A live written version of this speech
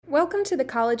Welcome to the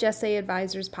College Essay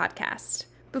Advisors podcast.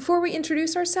 Before we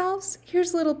introduce ourselves,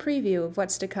 here's a little preview of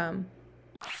what's to come.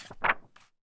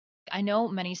 I know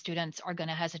many students are going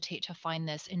to hesitate to find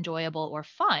this enjoyable or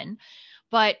fun,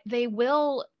 but they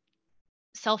will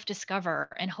self-discover,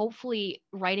 and hopefully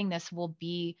writing this will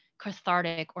be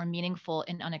cathartic or meaningful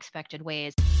in unexpected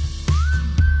ways.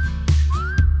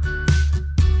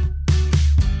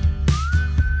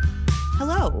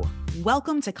 Hello,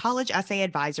 welcome to College Essay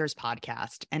Advisors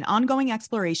podcast, an ongoing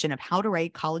exploration of how to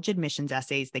write college admissions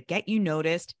essays that get you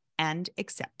noticed and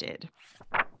accepted.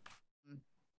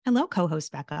 Hello,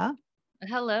 co-host Becca.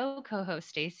 Hello, co-host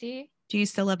Stacy. Do you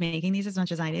still love making these as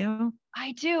much as I do?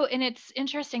 I do, and it's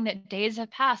interesting that days have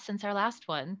passed since our last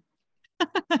one.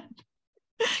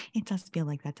 It does feel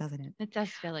like that, doesn't it? It does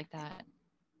feel like that.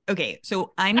 Okay,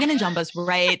 so I'm going to jump us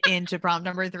right into prompt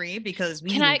number 3 because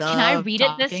Can I read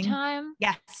talking. it this time?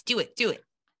 Yes, do it.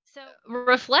 So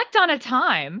reflect on a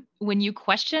time when you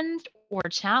questioned or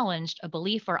challenged a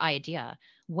belief or idea.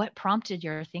 What prompted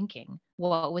your thinking?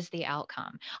 What was the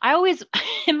outcome?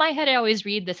 In my head, I always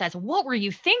read this as, what were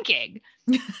you thinking?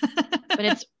 But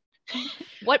it's,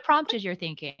 what prompted your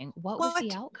thinking? What was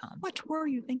the outcome? What were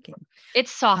you thinking?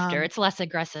 It's softer. It's less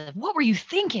aggressive. What were you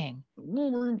thinking?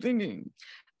 What were you thinking?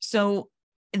 So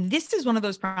this is one of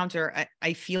those prompts where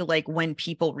I feel like when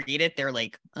people read it, they're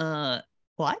like,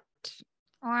 what?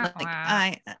 Like,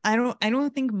 I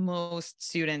don't think most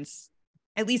students,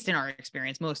 at least in our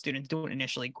experience, most students don't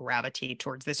initially gravitate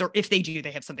towards this, or if they do,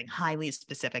 they have something highly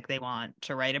specific they want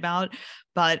to write about.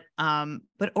 But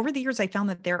over the years, I found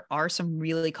that there are some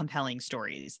really compelling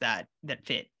stories that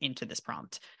fit into this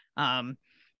prompt.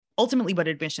 Ultimately, what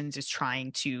admissions is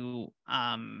trying to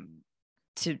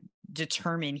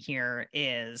determine here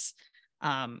is,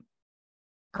 are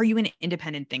you an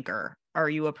independent thinker? Are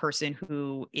you a person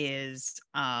who is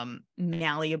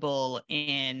malleable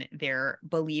in their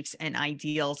beliefs and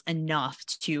ideals enough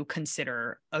to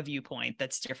consider a viewpoint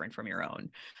that's different from your own?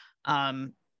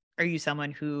 Are you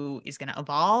someone who is going to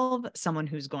evolve, someone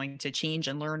who's going to change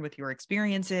and learn with your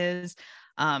experiences?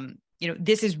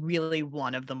 This is really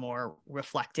one of the more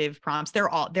reflective prompts. They're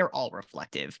all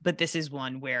reflective, but this is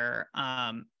one where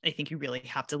I think you really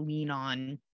have to lean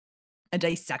on a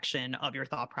dissection of your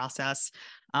thought process.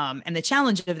 And the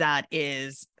challenge of that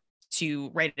is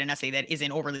to write an essay that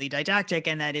isn't overly didactic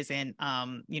and that isn't,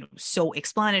 so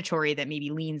explanatory that maybe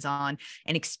leans on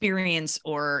an experience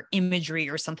or imagery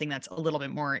or something that's a little bit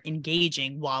more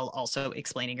engaging while also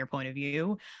explaining your point of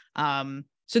view.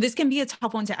 So this can be a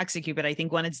tough one to execute, but I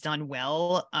think when it's done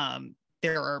well,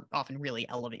 there are often really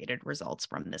elevated results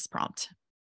from this prompt.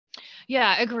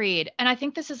 Yeah, agreed. And I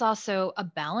think this is also a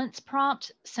balance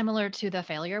prompt similar to the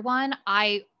failure one.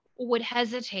 I would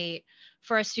hesitate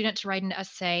for a student to write an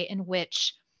essay in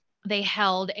which they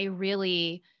held a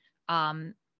really,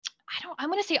 I'm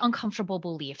going to say uncomfortable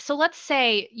belief. So let's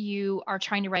say you are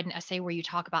trying to write an essay where you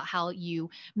talk about how you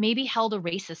maybe held a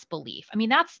racist belief. I mean,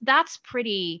 that's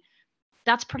pretty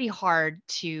hard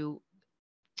to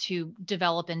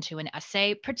develop into an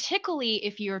essay, particularly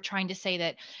if you're trying to say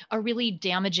that a really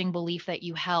damaging belief that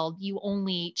you held, you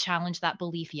only challenged that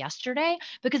belief yesterday,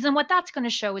 because then what that's going to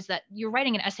show is that you're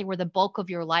writing an essay where the bulk of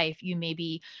your life, you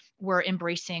maybe were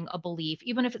embracing a belief,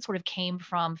 even if it sort of came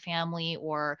from family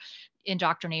or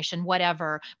indoctrination,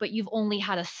 whatever, but you've only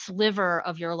had a sliver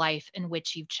of your life in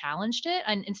which you've challenged it.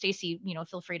 And Stacy,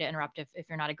 feel free to interrupt if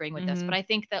you're not agreeing with this, but I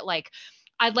think that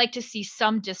I'd like to see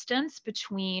some distance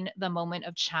between the moment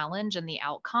of challenge and the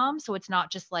outcome. So it's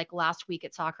not just like last week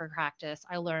at soccer practice,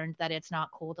 I learned that it's not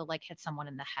cool to hit someone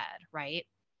in the head, right?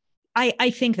 I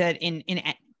think that in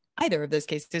either of those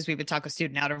cases, we would talk a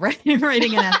student out of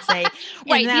writing an essay.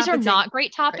 Right. These are not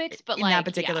great topics, but in that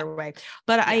particular way.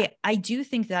 But yeah. I do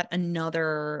think that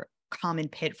another common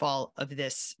pitfall of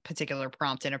this particular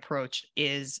prompt and approach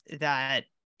is that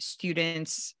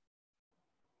students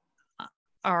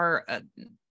are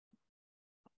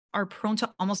prone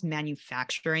to almost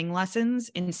manufacturing lessons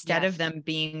instead of them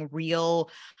being real,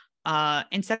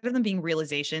 instead of them being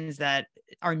realizations that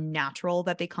are natural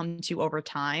that they come to over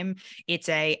time. It's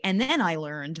and then I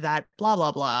learned that blah,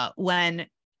 blah, blah. When,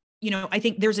 I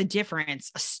think there's a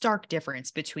stark difference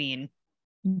between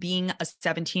being a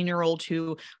 17-year-old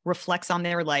who reflects on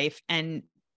their life and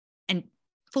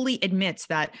fully admits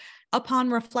that upon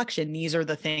reflection, these are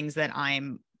the things that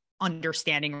I'm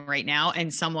understanding right now,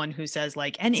 and someone who says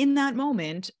and in that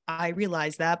moment I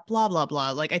realized that blah blah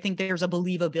blah. I think there's a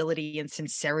believability and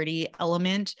sincerity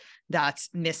element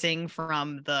that's missing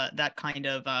from that kind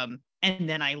of and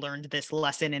then I learned this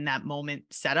lesson in that moment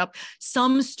setup.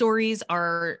 Some stories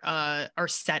are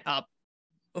set up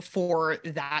for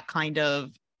that kind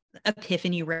of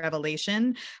epiphany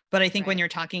revelation. But I think when Right. you're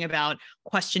talking about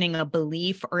questioning a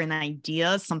belief or an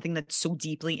idea, something that's so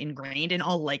deeply ingrained, in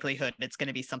all likelihood, it's going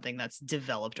to be something that's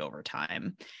developed over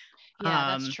time.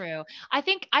 Yeah, that's true. I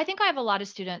think I have a lot of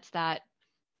students that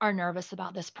are nervous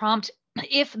about this prompt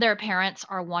if their parents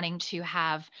are wanting to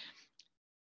have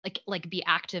like be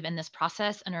active in this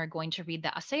process and are going to read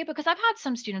the essay, because I've had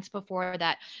some students before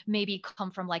that maybe come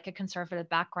from like a conservative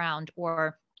background,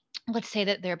 or let's say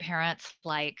that their parents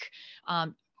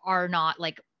um are not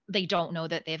like, they don't know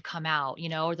that they've come out,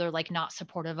 or they're like not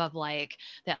supportive of like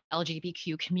the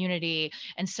LGBTQ community.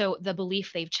 And so the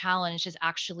belief they've challenged is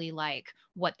actually like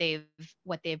what they've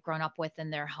grown up with in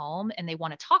their home, and they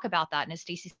want to talk about that. And as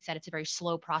Stacey said, it's a very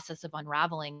slow process of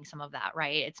unraveling some of that,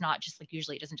 right? It's not just like,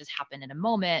 usually it doesn't just happen in a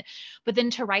moment. But then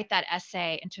to write that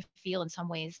essay and to feel in some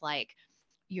ways like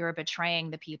you're betraying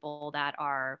the people that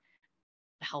are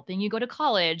helping you go to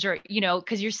college, or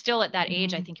because you're still at that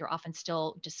age, I think you're often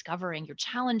still discovering, you're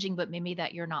challenging, but maybe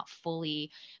that you're not fully,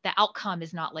 the outcome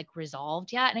is not like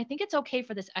resolved yet. And I think it's okay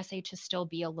for this essay to still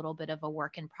be a little bit of a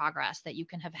work in progress, that you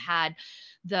can have had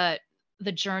the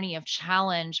journey of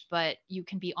challenge, but you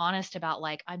can be honest about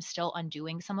like, I'm still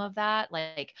undoing some of that,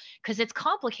 like, because it's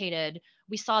complicated.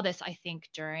 We saw this, I think,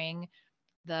 during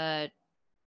the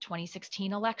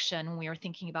 2016 election, when we were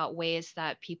thinking about ways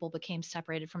that people became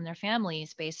separated from their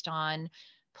families based on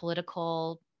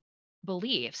political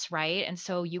beliefs, right? And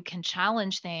so you can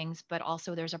challenge things, but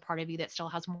also there's a part of you that still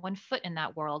has one foot in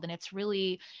that world. And it's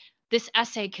really, this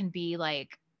essay can be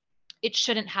like, it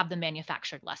shouldn't have the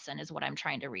manufactured lesson, is what I'm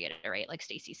trying to reiterate. Like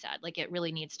Stacey said, like it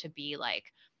really needs to be like,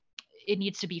 it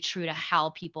needs to be true to how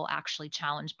people actually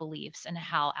challenge beliefs and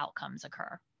how outcomes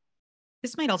occur.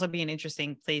 This might also be an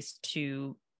interesting place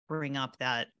to bring up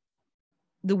that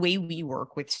the way we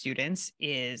work with students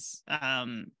is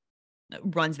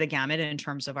runs the gamut in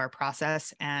terms of our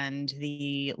process and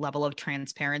the level of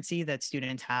transparency that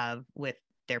students have with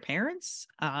their parents.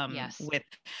 Yes. With,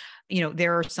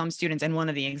 there are some students, and one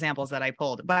of the examples that I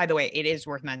pulled, by the way, it is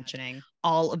worth mentioning,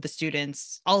 all of the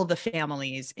students, all of the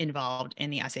families involved in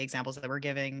the essay examples that we're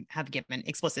giving have given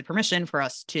explicit permission for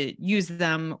us to use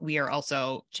them. We are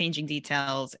also changing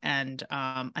details and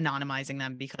anonymizing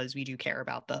them because we do care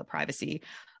about the privacy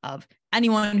of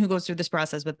anyone who goes through this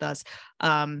process with us.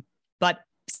 But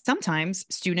sometimes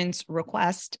students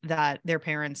request that their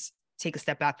parents take a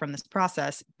step back from this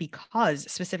process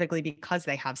specifically because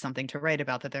they have something to write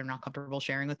about that they're not comfortable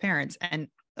sharing with parents. And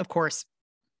of course,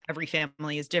 every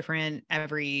family is different.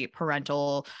 Every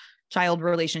parental child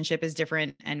relationship is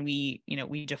different. And we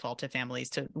default to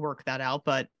families to work that out.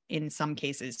 But in some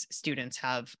cases, students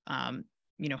have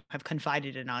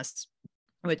confided in us,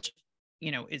 which,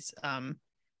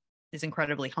 is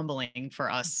incredibly humbling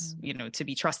for us, to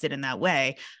be trusted in that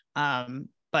way.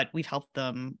 But we've helped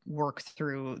them work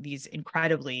through these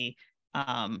incredibly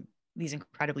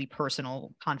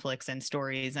personal conflicts and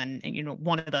stories. And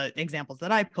one of the examples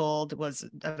that I pulled was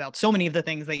about so many of the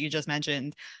things that you just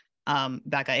mentioned,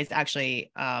 Becca, is actually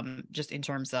just in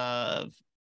terms of,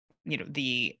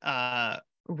 the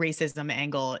racism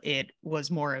angle. It was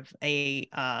more of a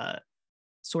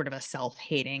sort of a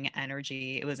self-hating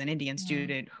energy. It was an Indian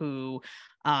student who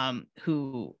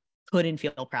couldn't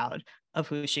feel proud of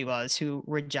who she was, who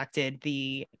rejected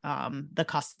the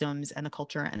customs and the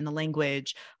culture and the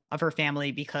language of her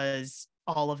family because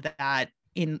all of that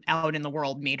out in the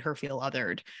world made her feel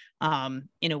othered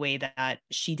in a way that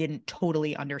she didn't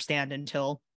totally understand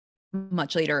until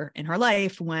much later in her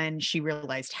life, when she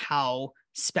realized how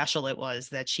special it was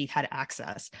that she had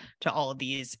access to all of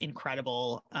these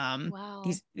incredible Wow.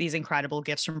 these incredible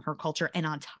gifts from her culture. And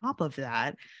on top of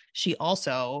that, she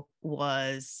also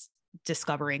was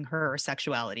discovering her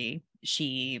sexuality.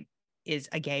 She is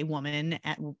a gay woman,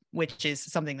 which is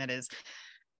something that is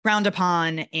frowned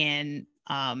upon in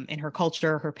her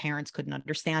culture. Her parents couldn't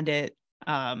understand it.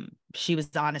 She was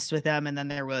honest with them, and then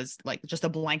there was like just a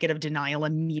blanket of denial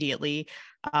immediately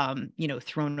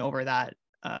thrown over that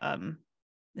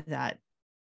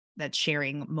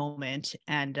sharing moment.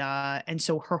 And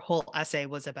so her whole essay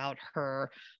was about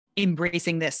her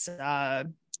embracing this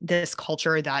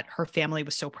culture that her family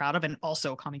was so proud of, and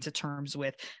also coming to terms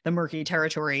with the murky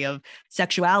territory of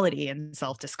sexuality and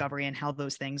self-discovery and how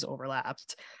those things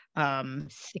overlapped.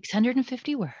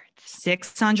 650 words.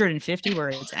 650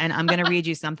 words. And I'm going to read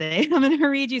you something. I'm going to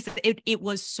read you. It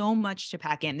was so much to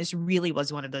pack in. This really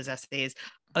was one of those essays,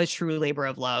 a true labor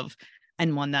of love,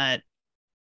 and one that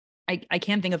I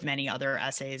can't think of many other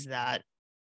essays that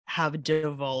have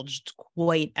divulged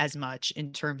quite as much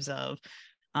in terms of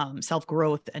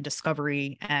self-growth and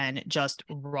discovery and just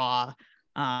raw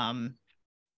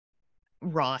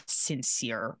raw,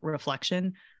 sincere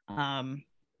reflection.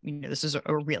 This is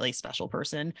a really special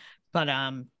person, but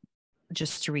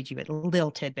just to read you a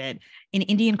little tidbit. In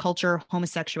Indian culture,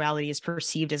 homosexuality is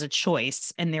perceived as a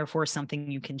choice and therefore something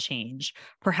you can change.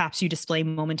 Perhaps you display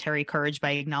momentary courage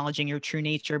by acknowledging your true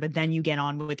nature, but then you get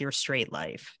on with your straight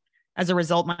life. As a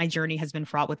result, my journey has been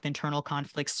fraught with internal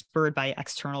conflicts spurred by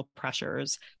external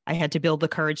pressures. I had to build the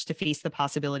courage to face the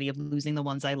possibility of losing the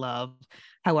ones I love.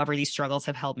 However, these struggles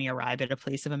have helped me arrive at a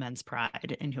place of immense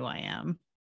pride in who I am.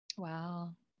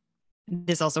 Wow.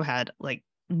 This also had like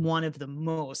one of the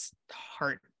most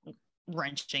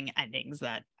heart-wrenching endings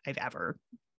that I've ever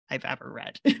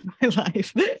read in my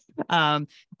life.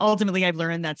 Ultimately, I've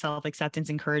learned that self-acceptance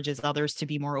encourages others to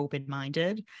be more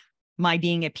open-minded. My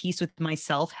being at peace with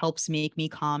myself helps make me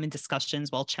calm in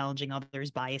discussions while challenging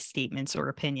others' biased statements or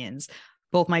opinions.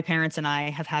 Both my parents and I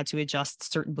have had to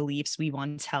adjust certain beliefs we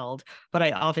once held, but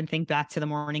I often think back to the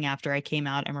morning after I came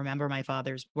out and remember my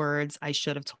father's words, "I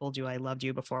should have told you I loved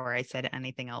you before I said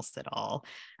anything else at all."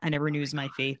 And it renews my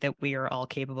faith that we are all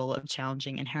capable of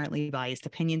challenging inherently biased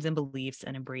opinions and beliefs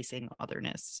and embracing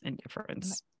otherness and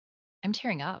difference. I'm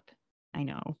tearing up. I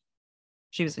know.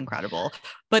 She was incredible.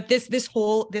 But this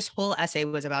whole essay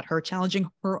was about her challenging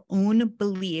her own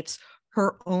beliefs,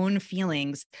 her own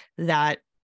feelings that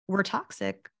were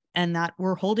toxic and that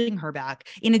were holding her back,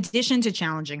 in addition to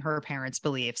challenging her parents'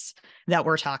 beliefs that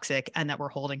were toxic and that were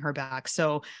holding her back.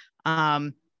 So,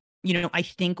 I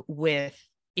think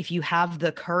if you have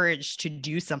the courage to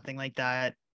do something like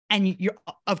that, and you're,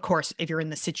 of course, if you're in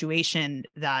the situation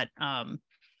that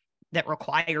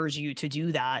requires you to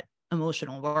do that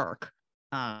emotional work,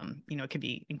 it can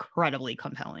be incredibly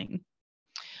compelling.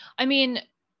 I mean,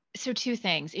 so two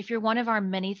things. If you're one of our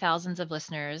many thousands of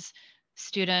listeners,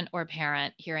 student or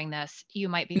parent hearing this, you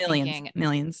might be thinking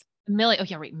millions.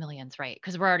 Millions, right?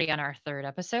 Because we're already on our third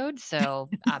episode. So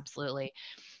absolutely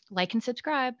like and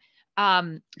subscribe.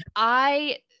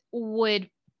 I would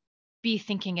be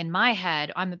thinking in my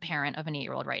head, I'm a parent of an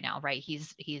 8-year-old right now, right?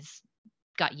 He's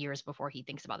got years before he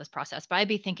thinks about this process, but I'd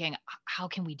be thinking, how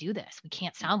can we do this? We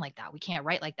can't sound like that. We can't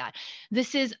write like that.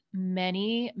 This is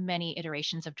many, many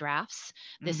iterations of drafts.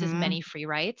 This is many free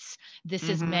writes. This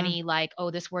is many like,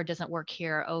 oh, this word doesn't work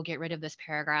here. Oh, get rid of this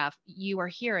paragraph. You are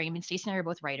hearing, I mean, Stacey and I are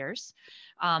both writers.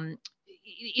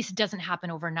 It doesn't happen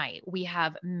overnight. We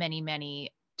have many,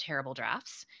 many terrible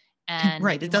drafts. And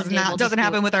right. It doesn't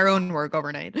happen with our own work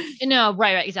overnight. No,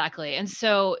 right, exactly. And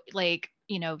so like,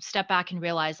 step back and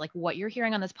realize like what you're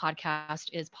hearing on this podcast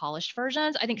is polished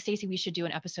versions. I think, Stacey, we should do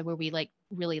an episode where we like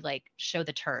really like show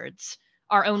the turds,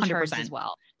 our own 100%. Turds as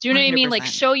well. Do you know what I mean? Like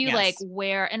show you like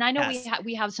where, and I know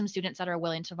we have some students that are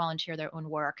willing to volunteer their own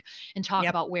work and talk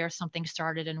about where something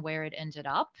started and where it ended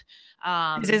up.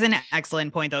 This is an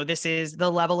excellent point though. This is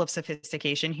the level of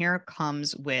sophistication here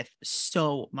comes with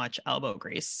so much elbow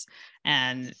grease.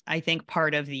 And I think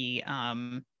part of the,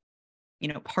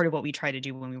 part of what we try to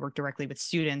do when we work directly with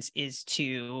students is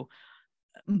to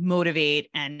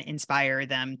motivate and inspire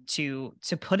them to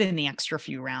put in the extra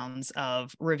few rounds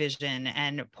of revision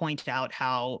and point out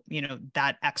how,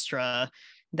 that extra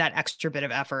bit of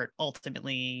effort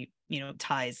ultimately,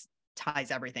 ties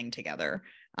everything together.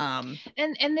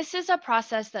 And this is a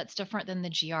process that's different than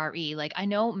the GRE. Like I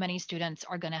know many students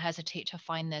are going to hesitate to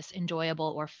find this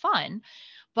enjoyable or fun,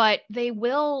 but they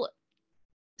will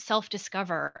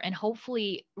self-discover, and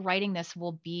hopefully writing this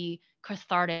will be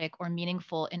cathartic or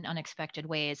meaningful in unexpected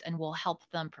ways and will help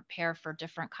them prepare for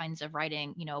different kinds of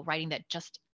writing, writing that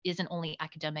just isn't only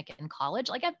academic in college.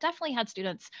 Like I've definitely had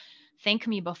students thank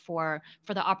me before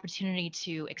for the opportunity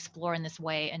to explore in this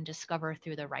way and discover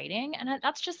through the writing. And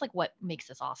that's just like what makes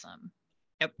this awesome.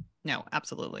 Yep. No,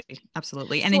 absolutely.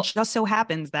 Absolutely. And it just so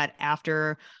happens that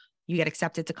after you get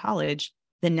accepted to college,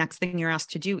 the next thing you're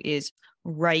asked to do is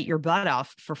write your butt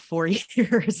off for 4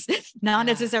 years, not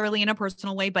necessarily in a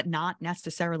personal way, but not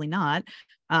necessarily not.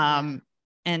 And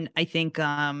I think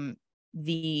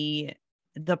the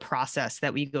process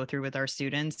that we go through with our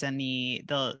students and the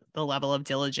level of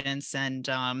diligence and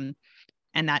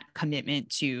that commitment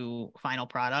to final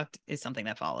product is something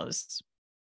that follows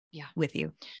with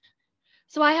you.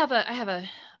 So I have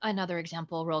another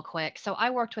example real quick. So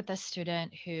I worked with a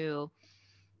student who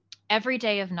every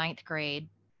day of 9th grade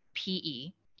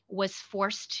PE was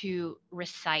forced to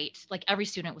recite, like every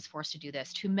student was forced to do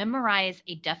this, to memorize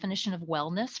a definition of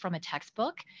wellness from a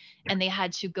textbook. And they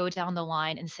had to go down the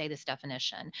line and say this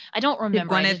definition. I don't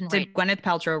remember. Did Gwyneth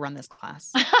Paltrow run this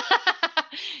class?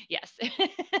 Yes.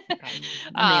 Okay.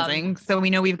 Amazing. So we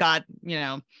know we've got,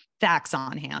 facts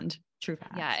on hand. True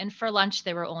facts. Yeah. And for lunch,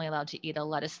 they were only allowed to eat a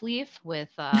lettuce leaf with,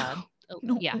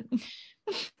 No. yeah.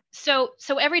 So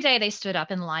every day they stood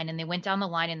up in line and they went down the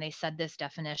line and they said this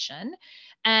definition.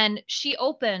 And she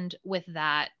opened with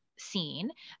that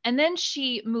scene. And then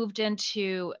she moved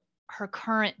into her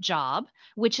current job,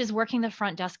 which is working the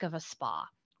front desk of a spa,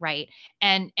 right?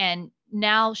 And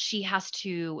now she has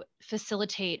to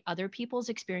facilitate other people's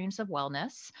experience of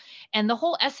wellness. And the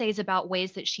whole essay is about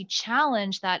ways that she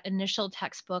challenged that initial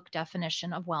textbook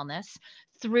definition of wellness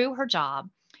through her job,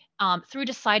 through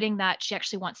deciding that she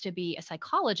actually wants to be a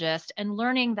psychologist and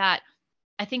learning that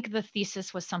I think the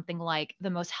thesis was something like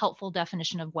the most helpful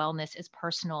definition of wellness is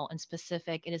personal and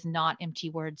specific. It is not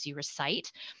empty words you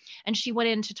recite. And she went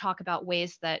in to talk about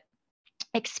ways that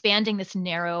expanding this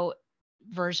narrow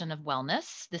version of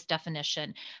wellness, this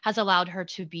definition, has allowed her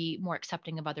to be more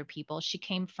accepting of other people. She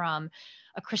came from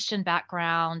a Christian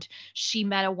background. She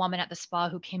met a woman at the spa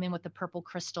who came in with the purple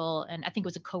crystal. And I think it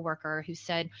was a coworker who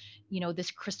said,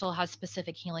 this crystal has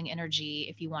specific healing energy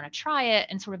if you want to try it.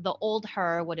 And sort of the old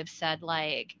her would have said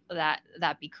like,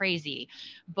 that'd be crazy.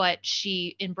 But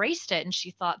she embraced it and she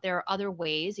thought there are other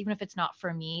ways, even if it's not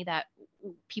for me, that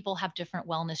people have different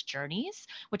wellness journeys,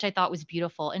 which I thought was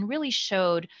beautiful and really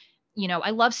showed, I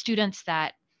love students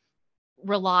that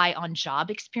rely on job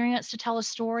experience to tell a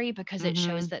story because it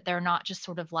shows that they're not just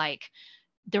sort of like,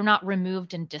 they're not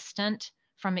removed and distant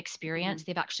from experience.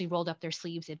 They've actually rolled up their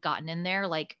sleeves. They've gotten in there.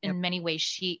 Like in many ways,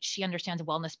 she understands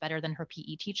wellness better than her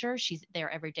PE teacher. She's there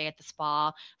every day at the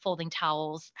spa, folding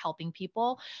towels, helping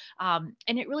people. And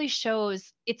it really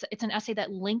shows it's an essay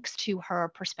that links to her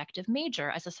perspective major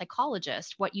as a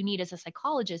psychologist. What you need as a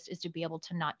psychologist is to be able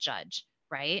to not judge,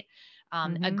 right?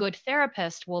 A good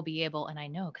therapist will be able, and I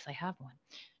know because I have one,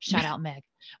 shout out Meg.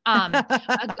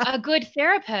 A good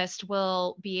therapist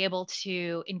will be able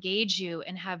to engage you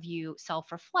and have you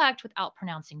self-reflect without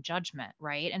pronouncing judgment,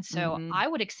 right? And so I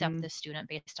would accept this student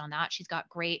based on that. She's got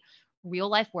great real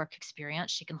life work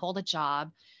experience. She can hold a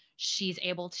job. She's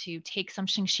able to take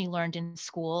something she learned in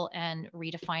school and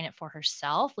redefine it for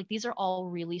herself. Like these are all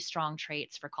really strong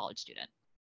traits for college student.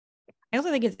 I also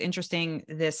think it's interesting,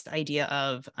 this idea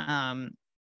of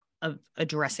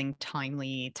addressing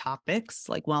timely topics.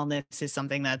 Like wellness is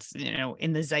something that's,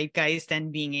 in the zeitgeist,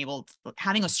 and being able to,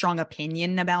 having a strong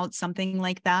opinion about something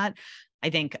like that. I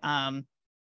think,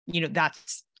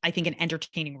 that's, I think, an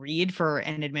entertaining read for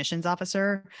an admissions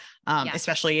officer,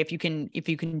 especially if you can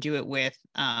do it with,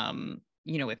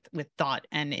 with thought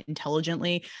and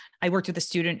intelligently. I worked with a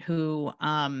student who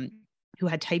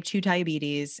had type 2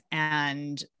 diabetes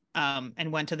and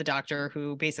went to the doctor,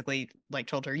 who basically like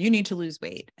told her, you need to lose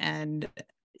weight. And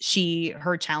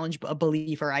her challenge, a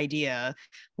belief or idea,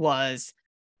 was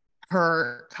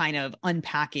her kind of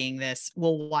unpacking this.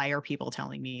 Well, why are people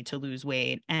telling me to lose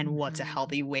weight? And what's a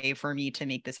healthy way for me to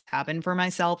make this happen for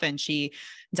myself? And she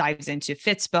dives into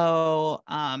Fitspo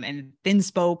and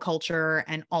Thinspo culture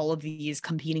and all of these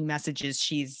competing messages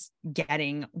she's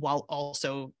getting, while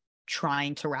also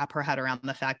trying to wrap her head around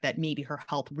the fact that maybe her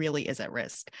health really is at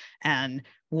risk, and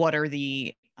what are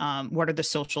the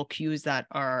social cues that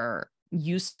are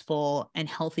useful and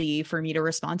healthy for me to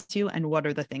respond to, and what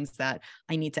are the things that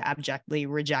I need to abjectly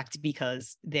reject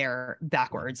because they're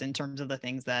backwards in terms of the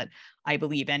things that I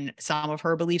believe. And some of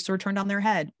her beliefs were turned on their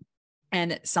head,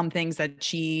 and some things that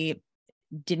she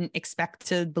didn't expect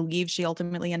to believe, she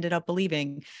ultimately ended up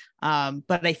believing.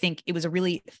 But I think it was a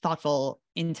really thoughtful,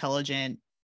 intelligent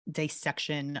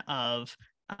dissection of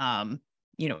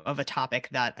of a topic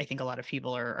that I think a lot of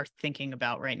people are thinking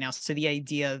about right now. So the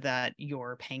idea that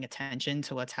you're paying attention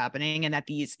to what's happening, and that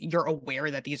you're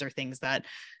aware that these are things that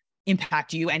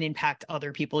impact you and impact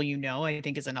other people, I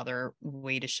think is another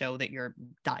way to show that you're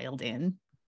dialed in.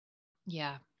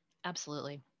 Yeah,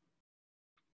 absolutely.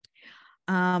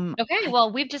 Okay,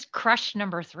 well, we've just crushed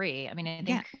number 3. I mean, I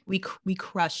think we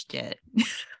crushed it.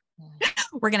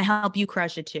 We're going to help you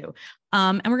crush it too.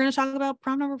 And we're going to talk about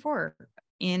prompt number 4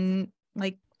 in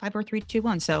like 5, 4, 3, 2,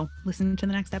 1. So listen to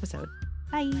the next episode.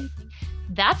 Bye.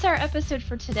 That's our episode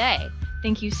for today.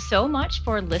 Thank you so much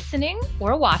for listening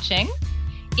or watching.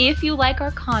 If you like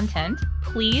our content,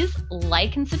 please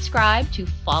like and subscribe to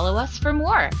follow us for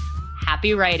more.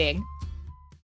 Happy writing.